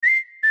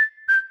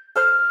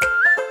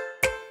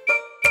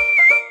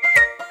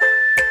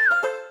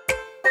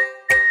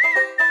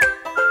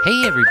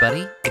Hey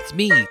everybody, it's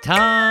me,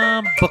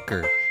 Tom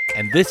Booker,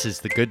 and this is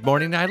the Good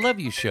Morning I Love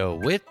You show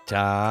with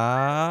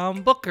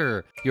Tom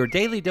Booker, your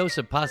daily dose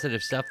of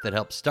positive stuff that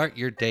helps start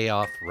your day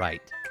off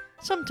right.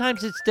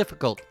 Sometimes it's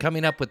difficult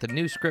coming up with a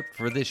new script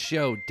for this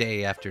show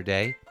day after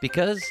day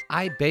because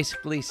I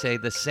basically say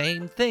the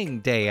same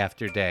thing day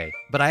after day.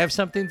 But I have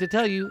something to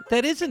tell you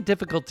that isn't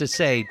difficult to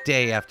say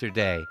day after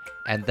day,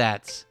 and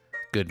that's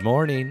good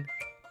morning,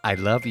 I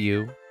love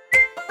you.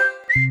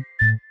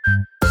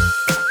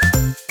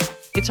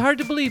 It's hard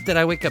to believe that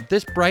I wake up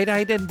this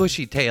bright-eyed and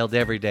bushy-tailed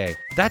every day.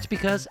 That's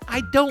because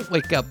I don't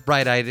wake up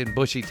bright-eyed and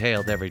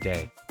bushy-tailed every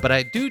day. But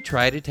I do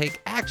try to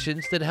take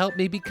actions that help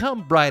me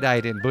become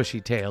bright-eyed and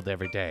bushy-tailed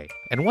every day.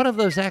 And one of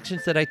those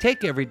actions that I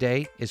take every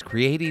day is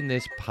creating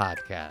this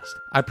podcast.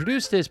 I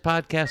produce this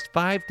podcast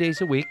 5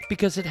 days a week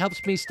because it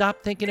helps me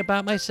stop thinking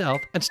about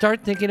myself and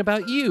start thinking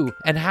about you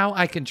and how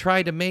I can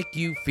try to make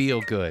you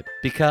feel good.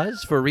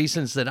 Because, for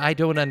reasons that I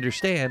don't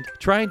understand,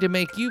 trying to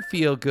make you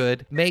feel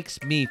good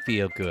makes me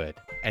feel good.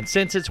 And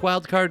since it's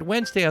Wildcard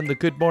Wednesday on the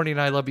Good Morning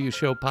I Love You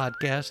show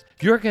podcast,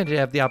 you're going to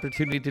have the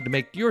opportunity to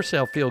make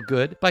yourself feel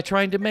good by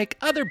trying to make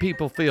other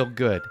people feel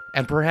good.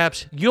 And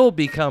perhaps you'll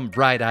become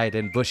bright-eyed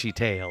and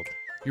bushy-tailed.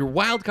 Your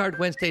Wildcard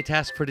Wednesday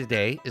task for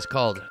today is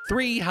called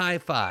 3 High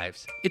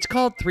Fives. It's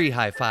called 3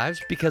 High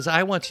Fives because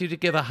I want you to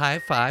give a high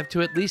five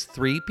to at least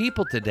 3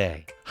 people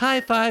today. High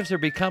fives are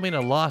becoming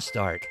a lost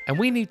art, and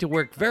we need to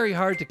work very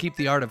hard to keep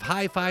the art of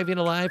high-fiving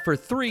alive for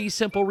 3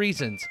 simple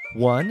reasons.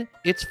 1,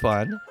 it's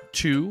fun.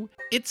 2,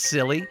 it's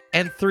silly.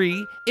 And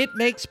 3, it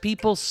makes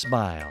people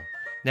smile.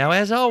 Now,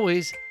 as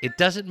always, it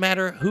doesn't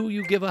matter who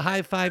you give a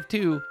high five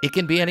to. It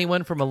can be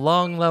anyone from a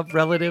long-loved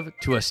relative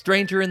to a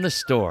stranger in the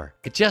store.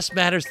 It just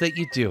matters that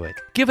you do it.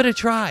 Give it a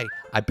try.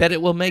 I bet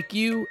it will make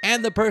you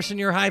and the person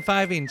you're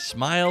high-fiving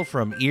smile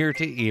from ear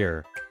to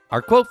ear.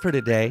 Our quote for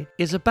today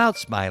is about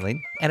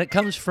smiling, and it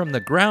comes from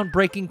the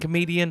groundbreaking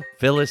comedian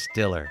Phyllis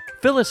Diller.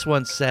 Phyllis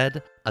once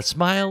said, "A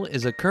smile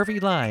is a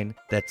curvy line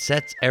that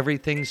sets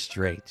everything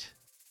straight."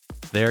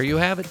 There you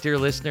have it, dear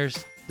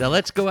listeners. Now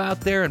let's go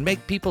out there and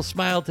make people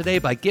smile today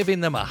by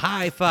giving them a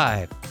high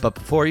five. But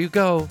before you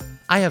go,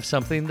 I have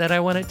something that I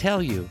want to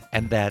tell you,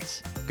 and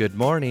that's good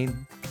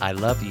morning, I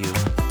love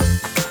you.